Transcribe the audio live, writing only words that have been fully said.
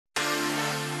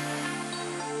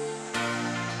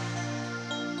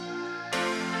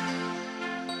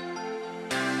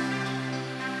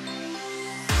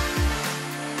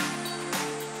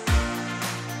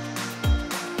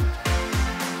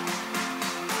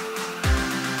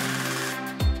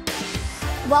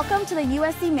Welcome to the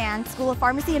USC Mann School of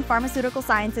Pharmacy and Pharmaceutical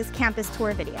Sciences campus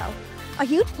tour video. A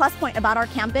huge plus point about our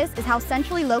campus is how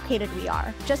centrally located we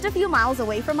are. Just a few miles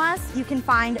away from us, you can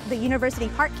find the University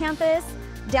Park campus,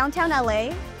 downtown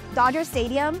LA, Dodger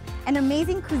Stadium, and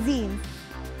amazing cuisine.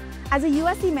 As a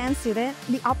USC Mann student,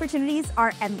 the opportunities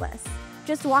are endless.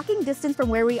 Just walking distance from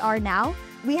where we are now,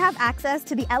 we have access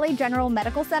to the LA General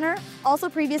Medical Center, also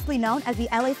previously known as the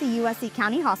LAC-USC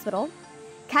County Hospital,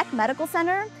 Keck Medical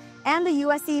Center, and the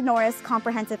USC Norris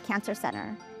Comprehensive Cancer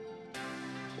Center.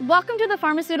 Welcome to the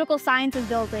Pharmaceutical Sciences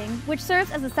Building, which serves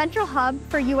as a central hub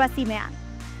for USC Mann.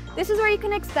 This is where you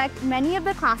can expect many of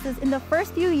the classes in the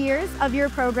first few years of your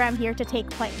program here to take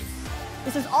place.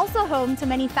 This is also home to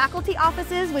many faculty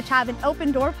offices which have an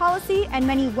open door policy and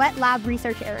many wet lab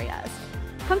research areas.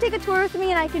 Come take a tour with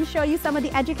me and I can show you some of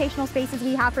the educational spaces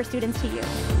we have for students to use.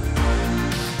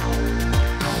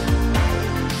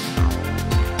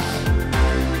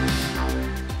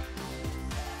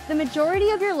 The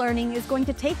majority of your learning is going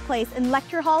to take place in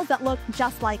lecture halls that look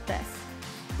just like this.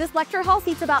 This lecture hall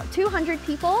seats about 200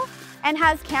 people and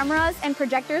has cameras and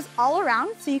projectors all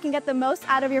around so you can get the most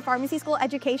out of your pharmacy school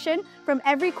education from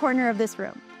every corner of this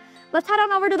room. Let's head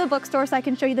on over to the bookstore so I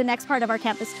can show you the next part of our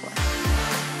campus tour.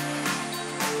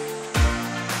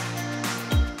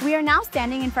 We are now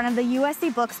standing in front of the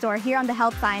USC bookstore here on the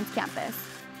Health Science campus.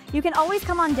 You can always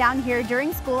come on down here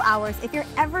during school hours if you're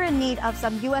ever in need of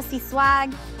some USC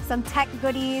swag, some tech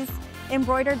goodies,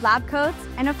 embroidered lab coats,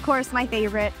 and of course my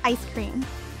favorite, ice cream.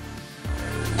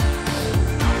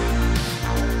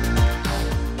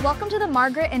 Welcome to the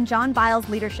Margaret and John Biles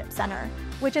Leadership Center,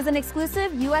 which is an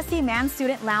exclusive USC Mann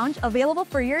student lounge available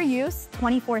for your use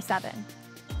 24/7.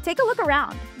 Take a look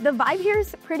around. The vibe here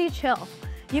is pretty chill.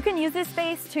 You can use this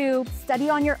space to study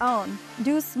on your own,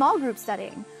 do small group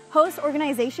studying, host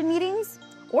organization meetings,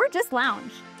 or just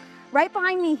lounge. Right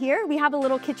behind me here, we have a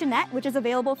little kitchenette which is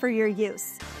available for your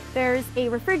use. There's a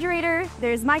refrigerator,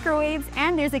 there's microwaves,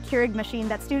 and there's a Keurig machine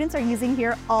that students are using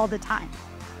here all the time.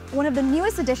 One of the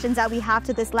newest additions that we have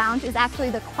to this lounge is actually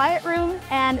the quiet room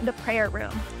and the prayer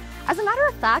room. As a matter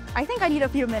of fact, I think I need a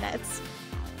few minutes.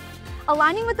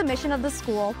 Aligning with the mission of the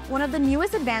school, one of the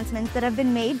newest advancements that have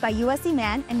been made by USC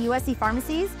Mann and USC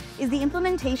pharmacies is the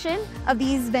implementation of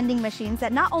these vending machines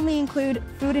that not only include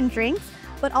food and drinks,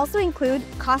 but also include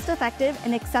cost-effective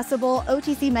and accessible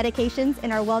OTC medications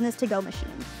in our Wellness to Go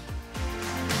machines.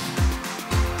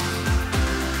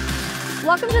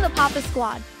 Welcome to the Papa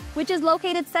Squad, which is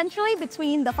located centrally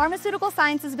between the Pharmaceutical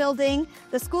Sciences Building,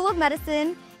 the School of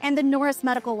Medicine, and the Norris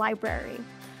Medical Library.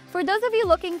 For those of you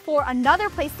looking for another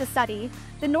place to study,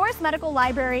 the Norris Medical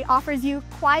Library offers you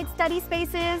quiet study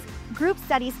spaces, group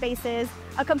study spaces,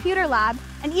 a computer lab,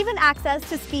 and even access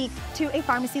to speak to a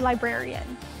pharmacy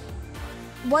librarian.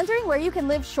 Wondering where you can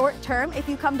live short-term if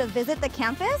you come to visit the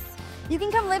campus? You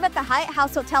can come live at the Hyatt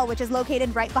House Hotel, which is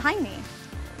located right behind me.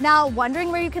 Now,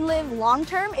 wondering where you can live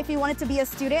long-term if you wanted to be a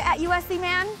student at USC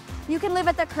Mann? You can live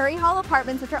at the Curry Hall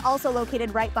Apartments, which are also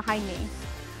located right behind me.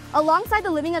 Alongside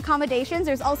the living accommodations,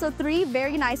 there's also 3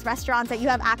 very nice restaurants that you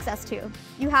have access to.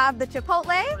 You have the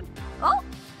Chipotle. Oh,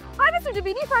 hi, Mr.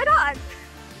 Davini, right on.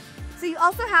 So you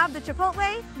also have the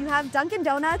Chipotle, you have Dunkin'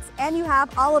 Donuts, and you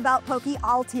have All About Poke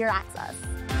all-tier access.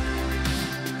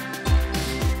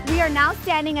 We are now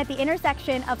standing at the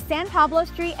intersection of San Pablo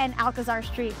Street and Alcazar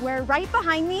Street, where right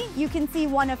behind me, you can see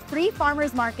one of 3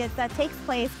 farmers markets that takes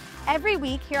place every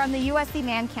week here on the USC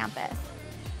Mann campus.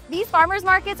 These farmers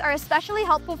markets are especially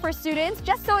helpful for students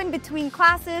just so in between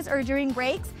classes or during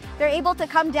breaks, they're able to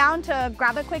come down to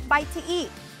grab a quick bite to eat,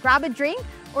 grab a drink,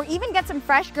 or even get some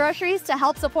fresh groceries to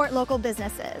help support local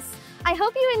businesses. I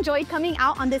hope you enjoyed coming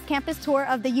out on this campus tour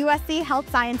of the USC Health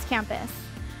Science Campus.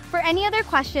 For any other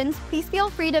questions, please feel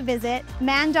free to visit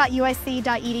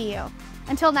mann.usc.edu.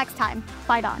 Until next time,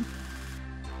 fight on.